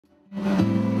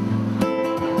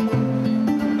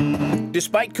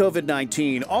Despite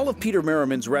COVID-19, all of Peter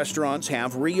Merriman's restaurants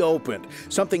have reopened,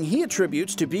 something he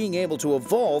attributes to being able to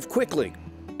evolve quickly.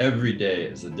 Every day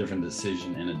is a different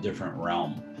decision in a different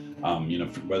realm.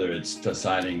 Whether it's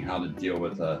deciding how to deal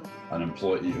with an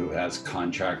employee who has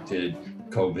contracted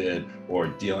COVID, or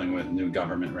dealing with new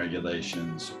government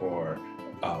regulations, or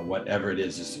whatever it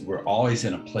is, we're always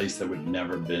in a place that we've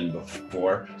never been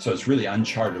before. So it's really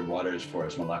uncharted waters for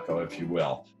us, Maleko, if you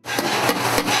will.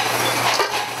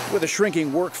 With a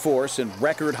shrinking workforce and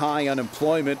record high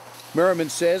unemployment, Merriman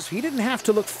says he didn't have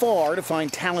to look far to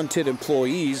find talented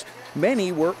employees.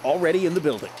 Many were already in the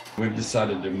building. We've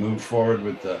decided to move forward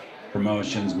with the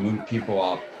promotions, move people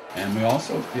up, and we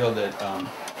also feel that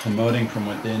promoting from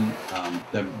within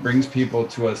that brings people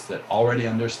to us that already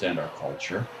understand our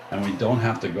culture, and we don't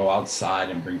have to go outside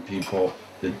and bring people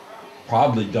that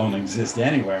probably don't exist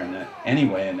anywhere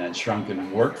in that shrunken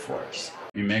workforce.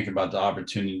 We make about the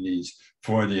opportunities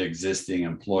for the existing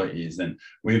employees, and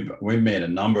we've made a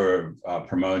number of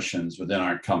promotions within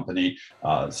our company.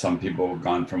 Some people have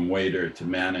gone from waiter to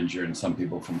manager, and some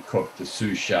people from cook to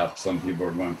sous chef. Some people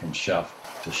are going from chef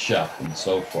to chef, and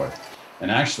so forth. And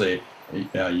actually,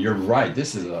 you're right.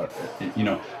 This is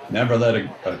never let a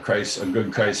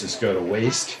good crisis go to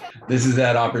waste. This is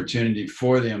that opportunity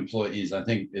for the employees. I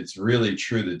think it's really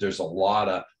true that there's a lot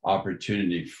of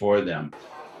opportunity for them.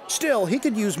 Still, he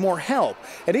could use more help.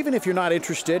 And even if you're not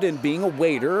interested in being a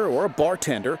waiter or a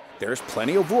bartender, there's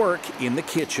plenty of work in the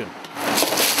kitchen.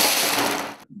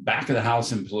 Back of the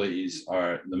house employees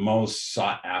are the most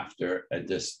sought after at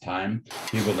this time.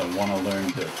 People that want to learn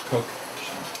to cook.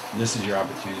 This is your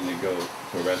opportunity to go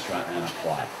to a restaurant and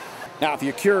apply. Now, if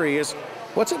you're curious,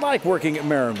 what's it like working at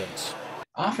Merriman's?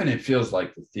 Often it feels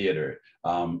like the theater.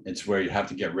 It's where you have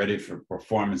to get ready for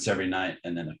performance every night,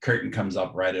 and then the curtain comes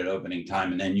up right at opening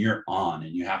time, and then you're on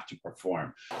and you have to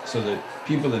perform. So the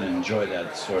people that enjoy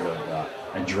that sort of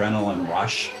adrenaline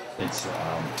rush, it's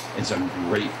a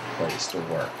great place to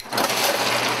work.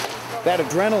 That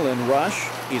adrenaline rush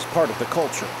is part of the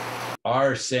culture.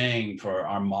 Our saying for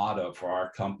our motto for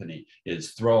our company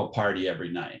is throw a party every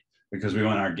night, because we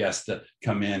want our guests to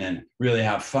come in and really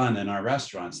have fun in our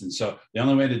restaurants. And so the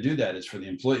only way to do that is for the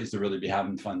employees to really be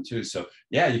having fun too. So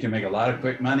yeah, you can make a lot of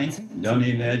quick money. You don't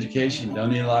need an education, you don't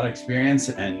need a lot of experience,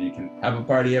 and you can have a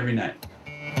party every night.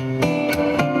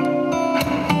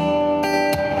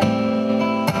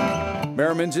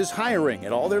 Merriman's is hiring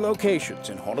at all their locations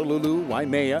in Honolulu,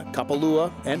 Waimea,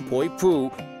 Kapalua, and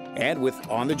Poipu. And with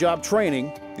on-the-job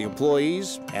training, the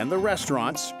employees and the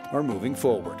restaurants are moving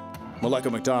forward.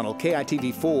 Maleko McDonnell,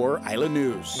 KITV4 Island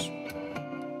News.